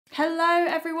Hello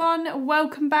everyone,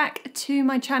 welcome back to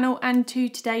my channel and to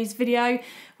today's video,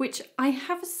 which I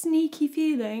have a sneaky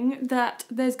feeling that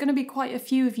there's going to be quite a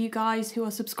few of you guys who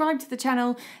are subscribed to the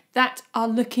channel that are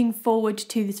looking forward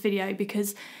to this video,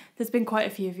 because there's been quite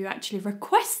a few of you actually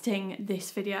requesting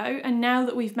this video, and now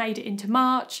that we've made it into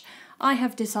March, I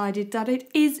have decided that it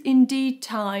is indeed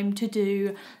time to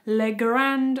do Le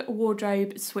Grand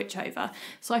Wardrobe Switchover.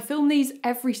 So I film these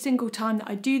every single time that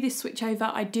I do this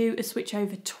switchover. I do a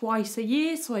switchover twice a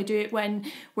year. So I do it when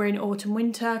we're in autumn,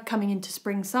 winter, coming into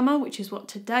spring, summer, which is what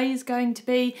today is going to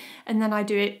be. And then I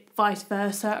do it vice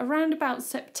versa around about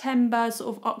September,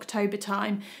 sort of October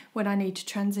time, when I need to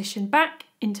transition back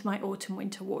into my autumn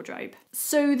winter wardrobe.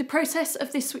 So the process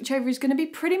of this switchover is going to be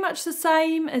pretty much the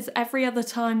same as every other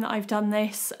time that I've done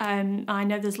this. I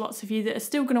know there's lots of you that are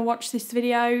still going to watch this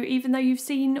video even though you've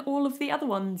seen all of the other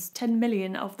ones, 10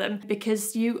 million of them,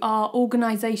 because you are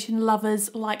organisation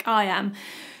lovers like I am.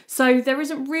 So there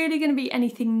isn't really going to be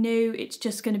anything new, it's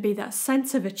just going to be that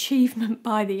sense of achievement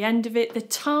by the end of it. The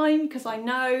time, because I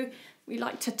know we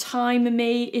like to time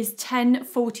me, is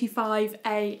 10:45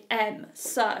 AM.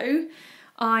 So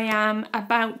I am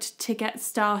about to get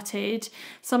started.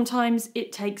 Sometimes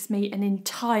it takes me an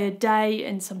entire day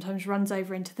and sometimes runs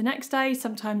over into the next day.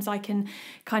 Sometimes I can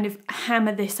kind of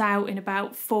hammer this out in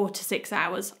about 4 to 6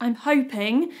 hours. I'm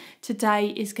hoping today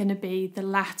is going to be the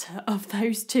latter of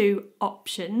those two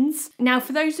options. Now,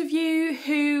 for those of you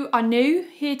who are new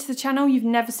here to the channel, you've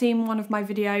never seen one of my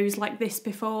videos like this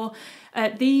before,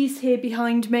 these here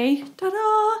behind me,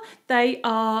 ta-da, they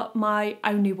are my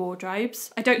only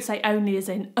wardrobes. I don't say only as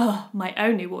in, my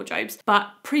only wardrobes, but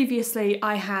previously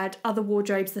I had other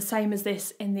wardrobes the same as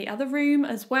this in the other room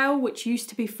as well, which used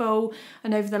to be full,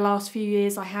 and over the last few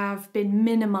years I have been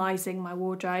minimising my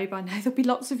wardrobe. I know there'll be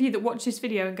lots of you that watch this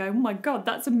video and go, oh my god,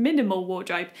 that's a minimal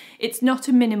wardrobe. It's not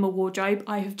a minimal wardrobe,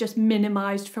 I have just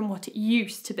minimised from what it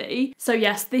used to be. So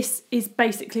yes, this is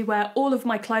basically where all of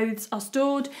my clothes are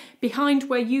stored. Behind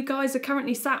where you guys are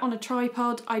currently sat on a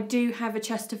tripod, I do have a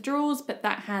chest of drawers, but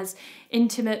that has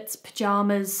intimates,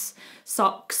 pyjamas,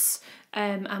 socks,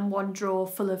 and one drawer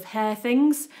full of hair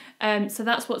things. So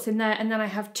that's what's in there. And then I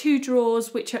have two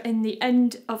drawers which are in the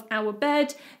end of our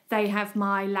bed. They have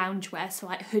my loungewear, so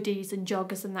like hoodies and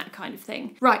joggers and that kind of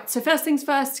thing. Right, so first things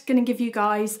first, gonna give you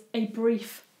guys a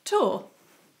brief tour.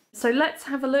 So let's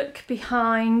have a look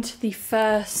behind the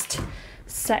first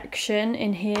section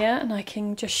in here, and I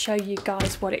can just show you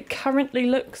guys what it currently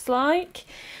looks like.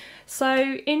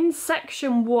 So in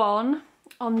section 1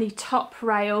 on the top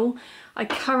rail, I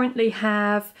currently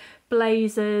have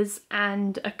blazers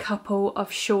and a couple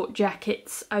of short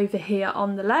jackets over here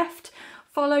on the left,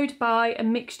 followed by a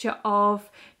mixture of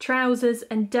trousers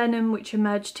and denim which are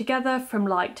merged together from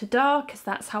light to dark, because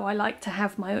that's how I like to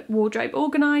have my wardrobe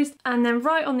organised. And then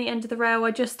right on the end of the rail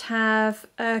I just have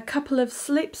a couple of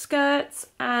slip skirts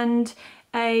and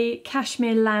a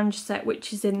cashmere lounge set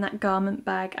which is in that garment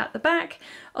bag at the back.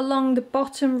 Along the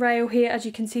bottom rail here, as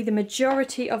you can see, the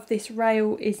majority of this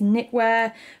rail is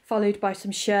knitwear, followed by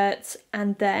some shirts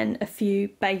and then a few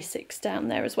basics down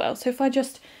there as well. So if I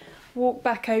just walk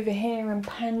back over here and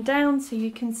pan down so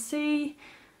you can see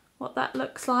what that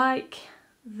looks like.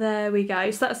 There we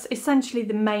go. So that's essentially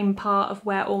the main part of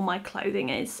where all my clothing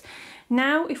is.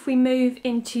 Now if we move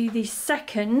into the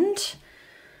second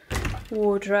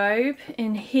wardrobe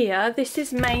in here, this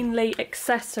is mainly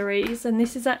accessories, and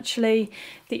this is actually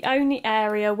the only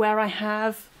area where I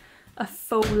have a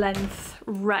full length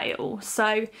rail.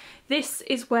 So this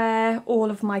is where all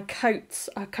of my coats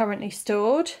are currently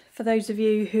stored. For those of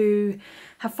you who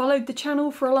have followed the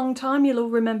channel for a long time, you'll all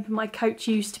remember my coats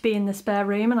used to be in the spare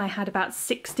room and I had about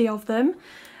 60 of them.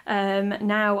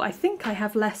 Now I think I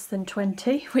have less than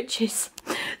 20, which is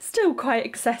still quite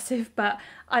excessive, but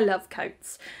I love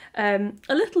coats. A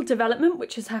little development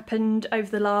which has happened over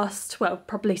the last, well,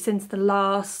 probably since the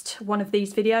last one of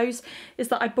these videos, is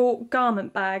that I bought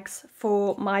garment bags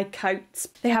for my coats.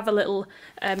 They have a little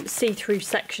see-through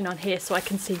section on here so I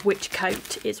can see which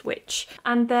coat is which.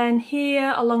 And then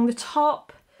here along the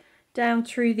top, down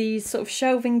through these sort of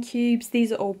shelving cubes,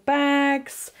 these are all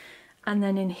bags. And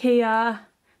then in here,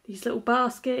 these little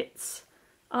baskets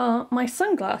are my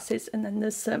sunglasses, and then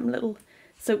there's some little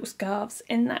silk scarves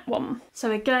in that one.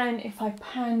 So again, if I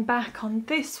pan back on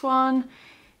this one,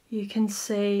 you can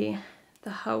see the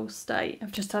whole state.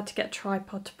 I've just had to get a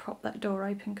tripod to prop that door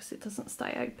open because it doesn't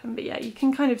stay open, but yeah, you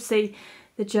can kind of see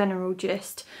the general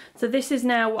gist. So this is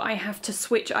now what I have to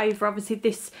switch over. Obviously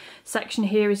this section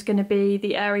here is going to be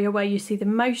the area where you see the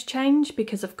most change,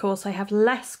 because of course I have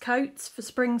less coats for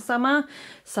spring summer,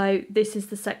 so this is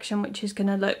the section which is going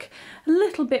to look a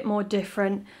little bit more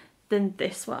different. than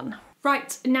this one.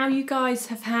 Right, now you guys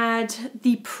have had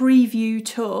the preview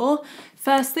tour.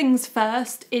 First things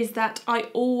first is that I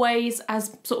always,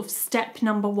 as sort of step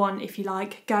number one, if you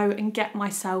like, go and get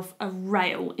myself a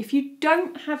rail. If you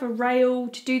don't have a rail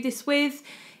to do this with,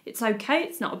 it's okay,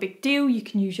 it's not a big deal, you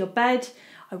can use your bed.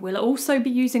 I will also be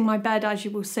using my bed, as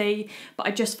you will see, but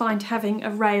I just find having a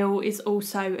rail is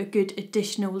also a good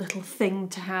additional little thing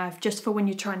to have, just for when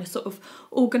you're trying to sort of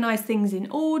organise things in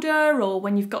order, or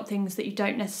when you've got things that you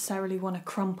don't necessarily want to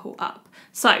crumple up.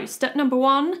 So step number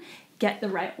one, get the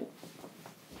rail.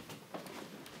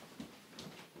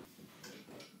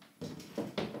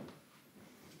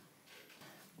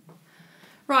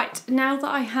 Right, now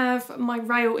that I have my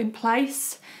rail in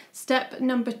place, step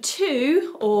number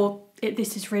two,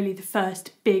 this is really the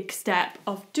first big step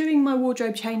of doing my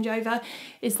wardrobe changeover,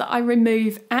 is that I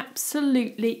remove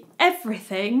absolutely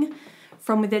everything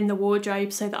from within the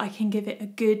wardrobe so that I can give it a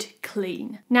good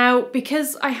clean. Now,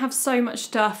 because I have so much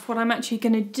stuff, what I'm actually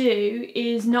going to do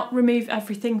is not remove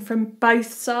everything from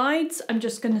both sides. I'm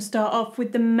just going to start off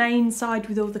with the main side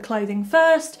with all the clothing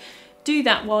first, do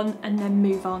that one, and then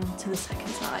move on to the second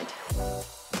side.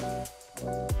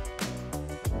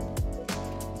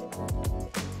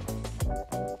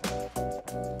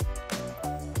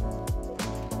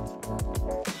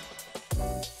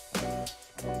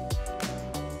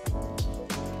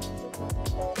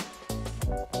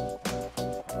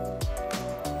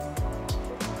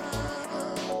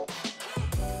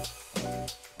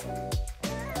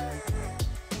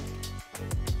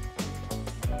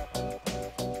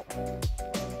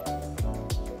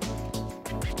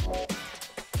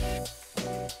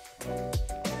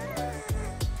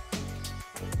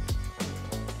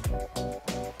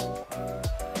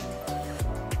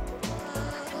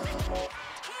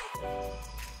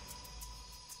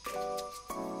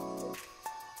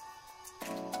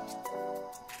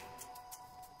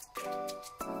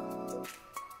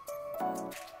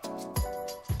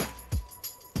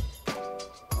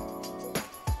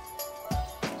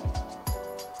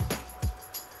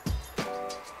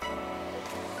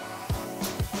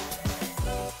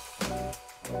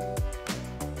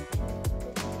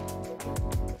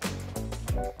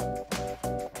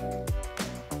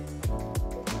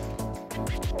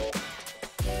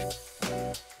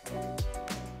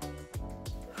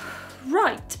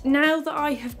 Right, now that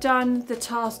I have done the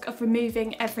task of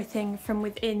removing everything from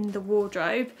within the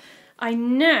wardrobe,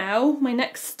 my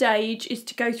next stage is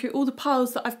to go through all the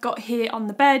piles that I've got here on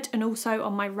the bed and also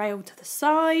on my rail to the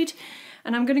side.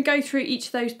 And I'm going to go through each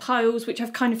of those piles, which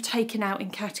I've kind of taken out in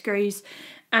categories,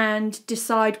 and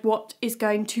decide what is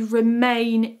going to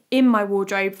remain in my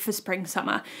wardrobe for spring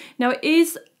summer. Now it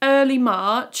is early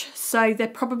March, so there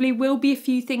probably will be a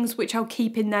few things which I'll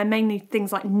keep in there, mainly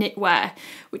things like knitwear,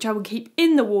 which I will keep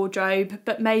in the wardrobe,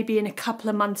 but maybe in a couple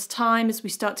of months' time, as we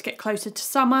start to get closer to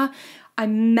summer, I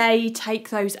may take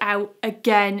those out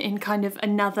again in kind of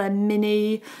another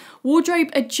mini wardrobe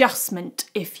adjustment,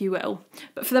 if you will.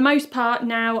 But for the most part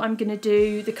now I'm going to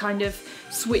do the kind of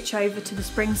switch over to the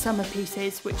spring summer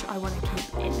pieces which I want to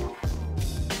keep in.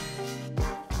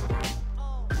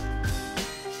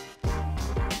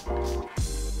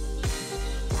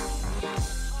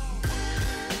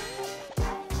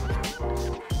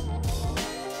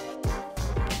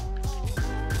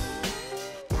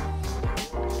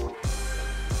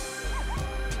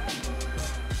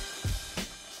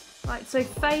 Right, so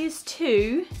phase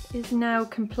 2 is now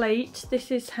complete. This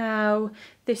is how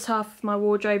this half of my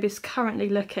wardrobe is currently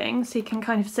looking. So you can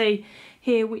kind of see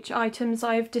here which items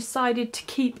I've decided to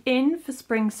keep in for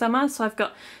spring summer. So I've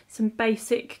got some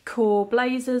basic core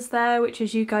blazers there, which,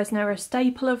 as you guys know, are a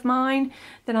staple of mine.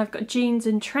 Then I've got jeans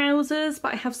and trousers,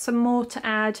 but I have some more to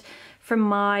add from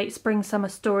my spring summer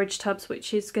storage tubs,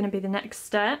 which is going to be the next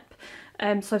step.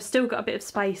 So I've still got a bit of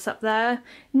space up there.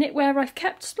 Knitwear, I've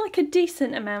kept like a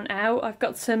decent amount out. I've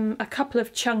got a couple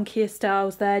of chunkier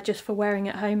styles there just for wearing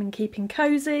at home and keeping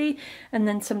cozy, and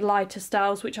then some lighter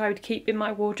styles which I would keep in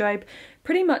my wardrobe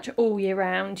pretty much all year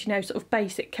round, you know, sort of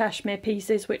basic cashmere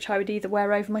pieces which I would either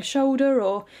wear over my shoulder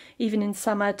or even in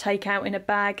summer take out in a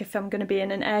bag if I'm going to be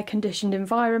in an air-conditioned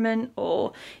environment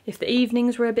or if the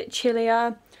evenings were a bit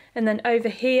chillier. And then over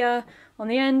here on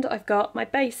the end I've got my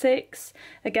basics,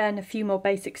 again a few more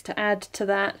basics to add to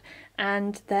that,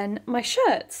 and then my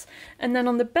shirts. And then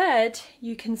on the bed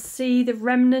you can see the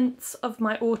remnants of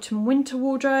my autumn winter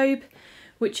wardrobe,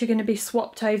 which are going to be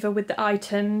swapped over with the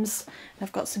items.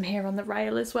 I've got some here on the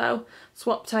rail as well,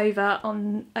 swapped over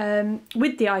on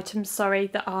with the items, sorry,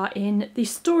 that are in the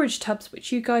storage tubs,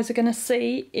 which you guys are going to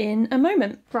see in a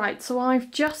moment. Right, so I've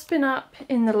just been up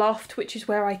in the loft, which is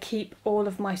where I keep all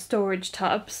of my storage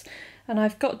tubs, and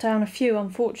I've got down a few.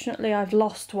 Unfortunately, I've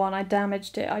lost one. I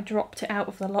damaged it. I dropped it out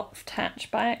of the loft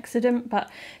hatch by accident, but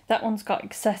that one's got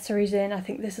accessories in. I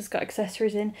think this has got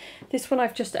accessories in. This one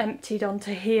I've just emptied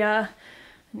onto here,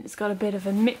 and it's got a bit of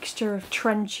a mixture of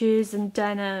trenches and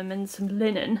denim and some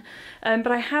linen.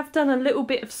 But I have done a little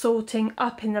bit of sorting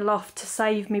up in the loft to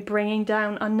save me bringing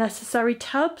down unnecessary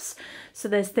tubs. So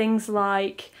there's things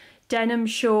like denim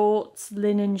shorts,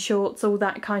 linen shorts, all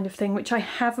that kind of thing, which I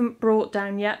haven't brought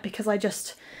down yet because I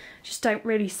just don't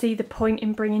really see the point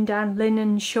in bringing down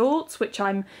linen shorts, which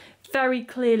I'm very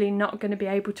clearly not going to be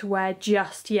able to wear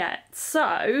just yet.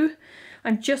 So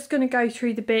I'm just going to go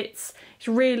through the bits. It's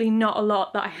really not a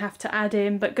lot that I have to add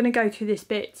in, but going to go through this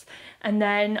bit. And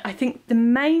then I think the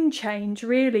main change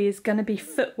really is going to be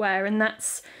footwear, and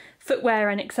that's footwear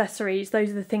and accessories. Those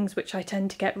are the things which I tend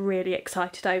to get really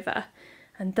excited over.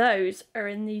 And those are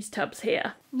in these tubs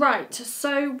here. Right,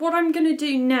 so what I'm going to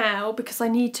do now, because I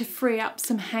need to free up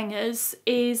some hangers,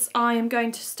 is I am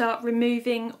going to start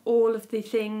removing all of the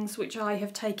things which I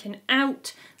have taken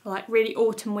out, like really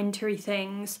autumn wintry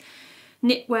things,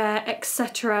 knitwear,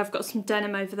 etc. I've got some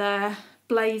denim over there,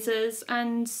 blazers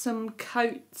and some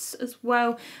coats as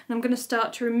well. And I'm going to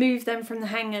start to remove them from the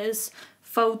hangers,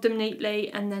 fold them neatly,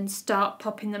 and then start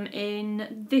popping them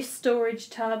in this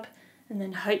storage tub, and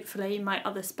then hopefully my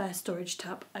other spare storage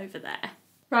tub over there.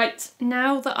 Right,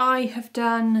 now that I have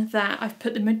done that, I've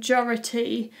put the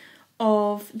majority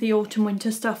of the autumn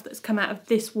winter stuff that's come out of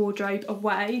this wardrobe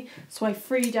away. So I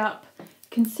freed up a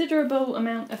considerable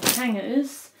amount of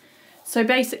hangers. So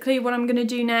basically what I'm going to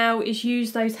do now is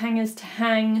use those hangers to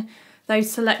hang those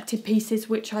selected pieces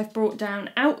which I've brought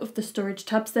down out of the storage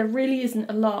tubs. There really isn't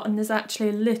a lot, and there's actually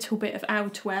a little bit of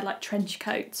outerwear like trench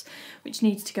coats which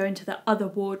needs to go into the other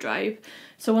wardrobe.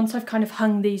 So once I've kind of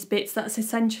hung these bits, that's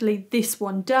essentially this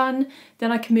one done.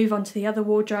 Then I can move on to the other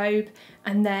wardrobe,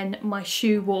 and then my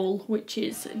shoe wall, which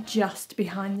is just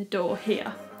behind the door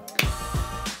here.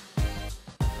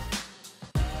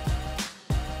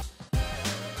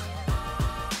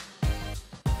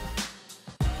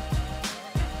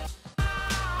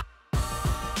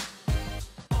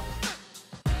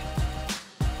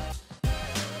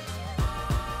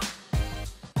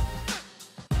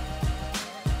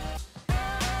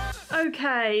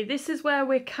 Okay, this is where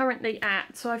we're currently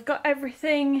at. So I've got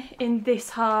everything in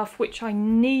this half which I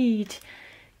need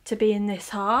to be in this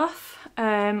half.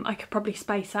 I could probably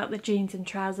space out the jeans and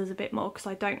trousers a bit more because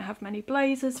I don't have many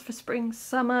blazers for spring,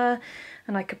 summer,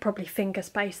 and I could probably finger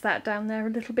space that down there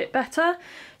a little bit better.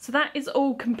 So that is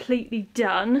all completely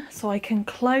done. So I can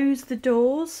close the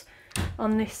doors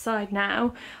on this side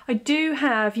now. I do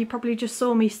have, you probably just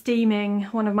saw me steaming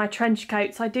one of my trench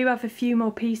coats. I do have a few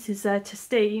more pieces there to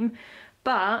steam,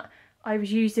 but I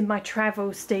was using my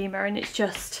travel steamer and it's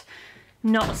just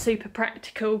not super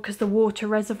practical because the water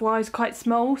reservoir is quite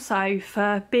small. So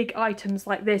for big items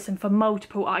like this and for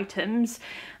multiple items,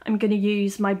 I'm going to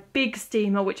use my big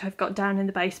steamer which I've got down in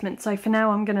the basement. So for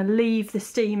now I'm going to leave the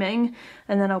steaming,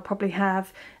 and then I'll probably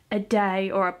have a day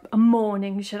or a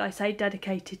morning, should I say,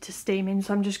 dedicated to steaming.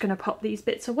 So I'm just going to pop these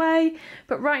bits away.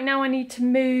 But right now I need to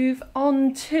move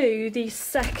on to the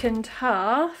second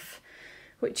half,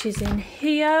 which is in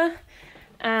here.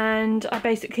 And I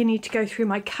basically need to go through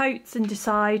my coats and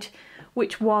decide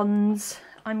which ones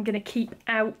I'm going to keep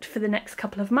out for the next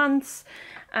couple of months,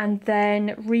 and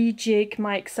then rejig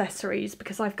my accessories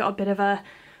because I've got a bit of a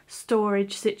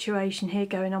storage situation here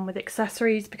going on with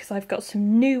accessories because I've got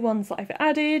some new ones that I've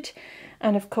added,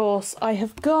 and of course I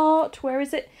have got, where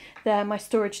is it? There, my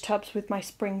storage tubs with my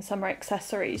spring summer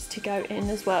accessories to go in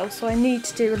as well. So I need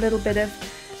to do a little bit of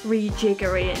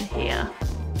rejiggery in here.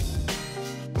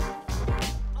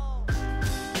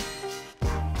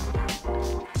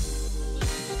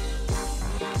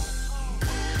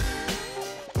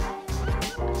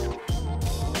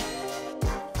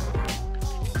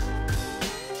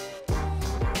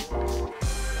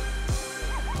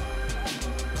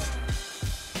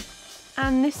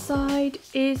 And this side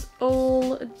is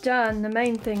all done. The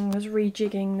main thing was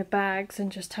rejigging the bags and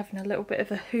just having a little bit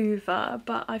of a hoover,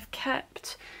 but I've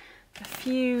kept a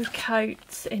few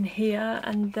coats in here,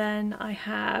 and then I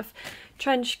have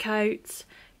trench coats,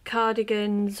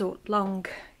 cardigans or long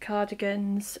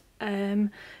cardigans, a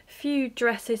few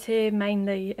dresses here,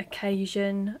 mainly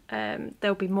occasion.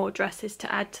 There'll be more dresses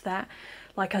to add to that,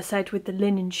 like I said, with the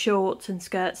linen shorts and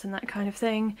skirts and that kind of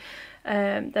thing.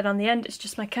 Then on the end it's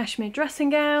just my cashmere dressing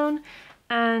gown,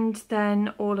 and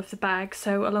then all of the bags.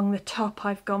 So along the top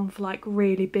I've gone for like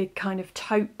really big kind of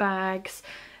tote bags,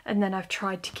 and then I've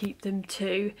tried to keep them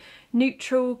to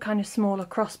neutral, kind of smaller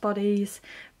crossbodies,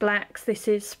 blacks. This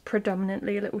is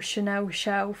predominantly a little Chanel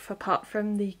shelf apart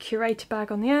from the curator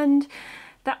bag on the end.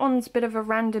 That one's a bit of a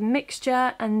random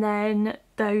mixture, and then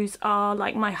those are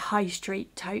like my high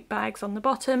street tote bags on the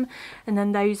bottom, and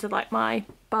then those are like my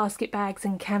basket bags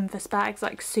and canvas bags,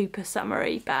 like super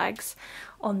summery bags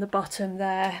on the bottom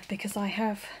there, because I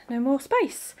have no more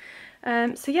space.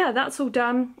 So yeah, that's all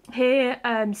done. Here,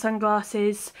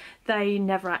 sunglasses, they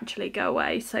never actually go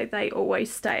away, so they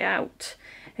always stay out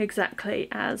exactly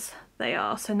as they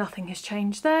are, so nothing has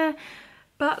changed there.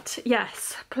 But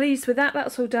yes, pleased with that,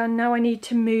 that's all done. Now I need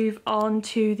to move on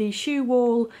to the shoe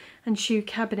wall and shoe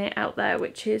cabinet out there,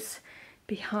 which is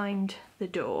behind the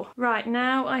door. Right,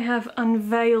 now I have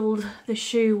unveiled the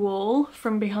shoe wall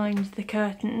from behind the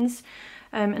curtains.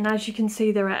 And as you can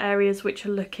see, there are areas which are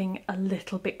looking a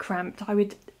little bit cramped.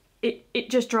 It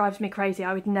just drives me crazy.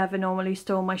 I would never normally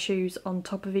store my shoes on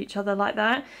top of each other like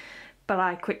that. But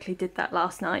I quickly did that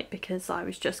last night because I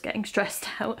was just getting stressed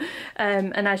out.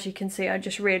 And as you can see, I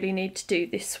just really need to do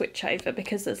this switch over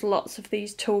because there's lots of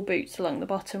these tall boots along the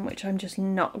bottom, which I'm just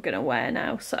not going to wear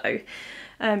now. So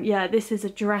yeah, this is a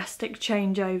drastic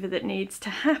changeover that needs to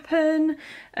happen.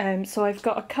 So I've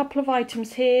got a couple of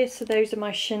items here. So those are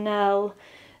my Chanel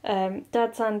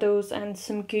dad sandals and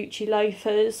some Gucci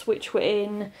loafers, which were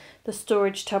in the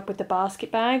storage tub with the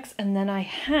basket bags. And then I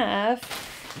have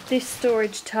this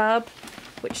storage tub,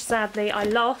 which sadly I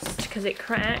lost because it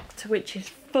cracked, which is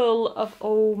full of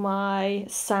all my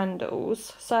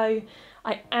sandals. So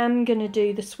I am going to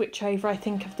do the switch over, I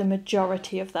think, of the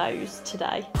majority of those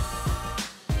today.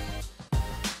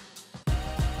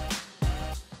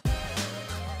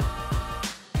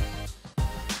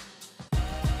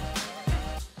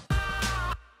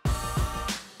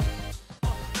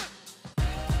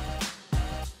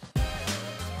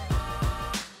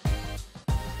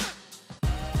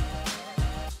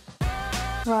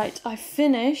 Right, I've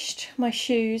finished my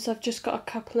shoes. I've just got a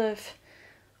couple of,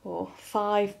 or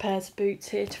 5 pairs of boots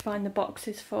here to find the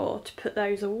boxes for, to put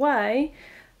those away.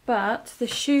 But the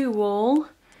shoe wall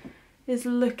is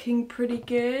looking pretty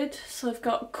good. So I've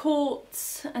got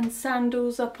courts and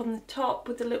sandals up on the top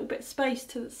with a little bit of space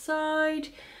to the side,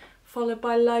 followed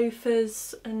by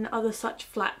loafers and other such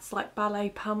flats like ballet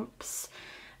pumps.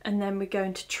 And then we go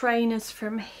into trainers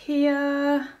from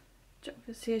here.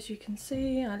 Obviously, as you can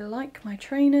see, I like my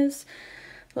trainers.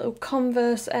 Little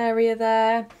Converse area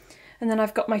there. And then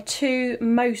I've got my 2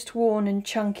 most worn and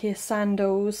chunkiest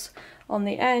sandals on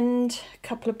the end. A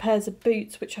couple of pairs of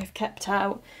boots, which I've kept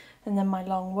out. And then my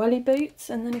long welly boots.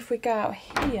 And then if we go out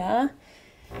here,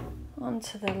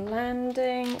 onto the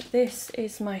landing, this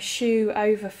is my shoe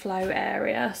overflow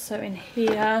area. So in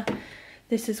here,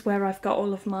 this is where I've got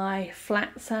all of my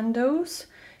flat sandals,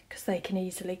 because they can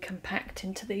easily compact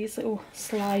into these little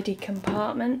slidey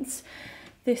compartments.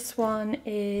 This one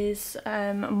is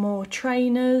more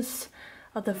trainers,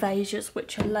 other Vejas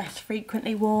which are less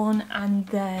frequently worn, and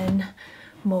then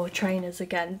more trainers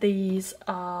again. These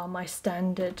are my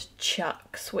standard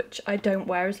Chucks, which I don't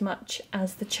wear as much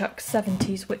as the Chuck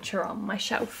 70s, which are on my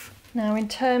shelf. Now, in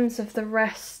terms of the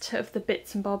rest of the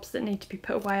bits and bobs that need to be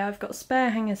put away, I've got spare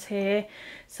hangers here,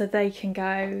 so they can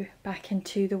go back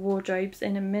into the wardrobes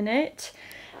in a minute.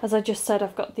 As I just said,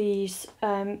 I've got these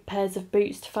pairs of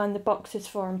boots to find the boxes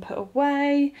for and put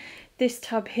away. This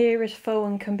tub here is full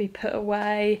and can be put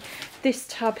away. This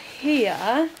tub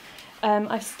here,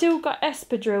 I've still got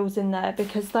espadrilles in there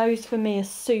because those for me are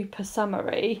super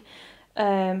summery.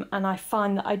 And I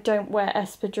find that I don't wear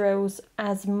espadrilles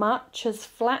as much as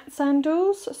flat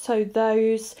sandals, so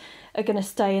those are going to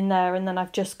stay in there. And then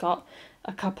I've just got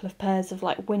a couple of pairs of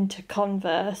like winter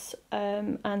Converse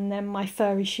and then my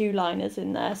furry shoe liners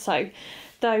in there, so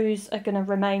those are going to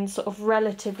remain sort of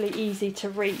relatively easy to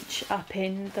reach up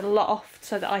in the loft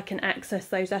so that I can access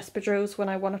those espadrilles when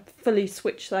I want to fully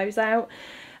switch those out.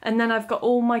 And then I've got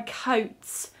all my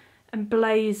coats and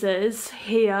blazers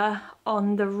here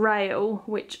on the rail,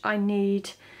 which I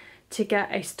need to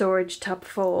get a storage tub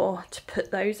for to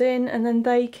put those in, and then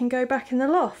they can go back in the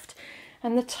loft.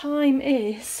 And the time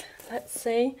is, let's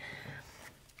see,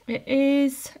 it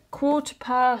is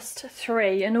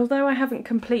 3:15, and although I haven't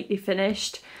completely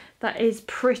finished, that is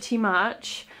pretty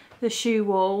much, the shoe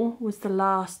wall was the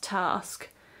last task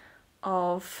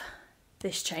of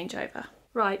this changeover.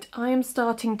 Right, I am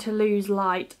starting to lose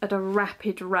light at a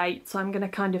rapid rate, so I'm going to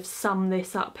kind of sum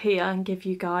this up here and give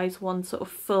you guys one sort of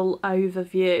full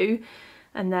overview,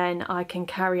 and then I can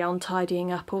carry on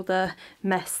tidying up all the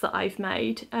mess that I've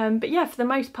made. But yeah, for the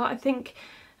most part, I think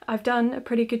I've done a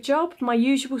pretty good job. My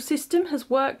usual system has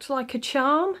worked like a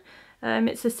charm.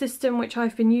 It's a system which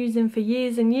I've been using for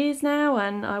years and years now,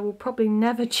 and I will probably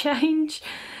never change.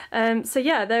 So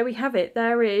yeah, there we have it.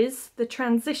 There is the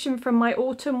transition from my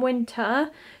autumn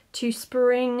winter to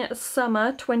spring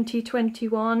summer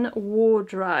 2021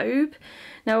 wardrobe.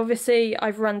 Now obviously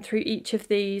I've run through each of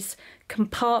these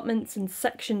compartments and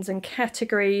sections and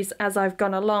categories as I've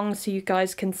gone along, so you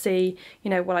guys can see, you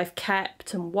know, what I've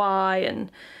kept and why, and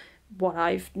what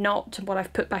I've not, and what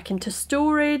I've put back into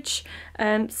storage.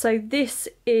 So this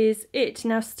is it.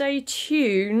 Now stay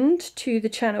tuned to the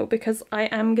channel because I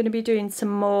am going to be doing some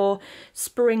more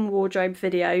spring wardrobe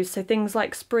videos, so things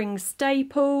like spring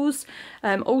staples,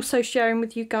 also sharing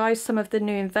with you guys some of the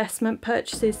new investment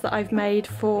purchases that I've made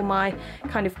for my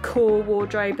kind of core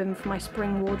wardrobe and for my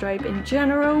spring wardrobe in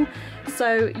general.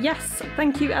 So yes,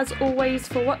 thank you as always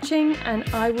for watching, and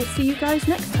I will see you guys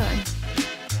next time.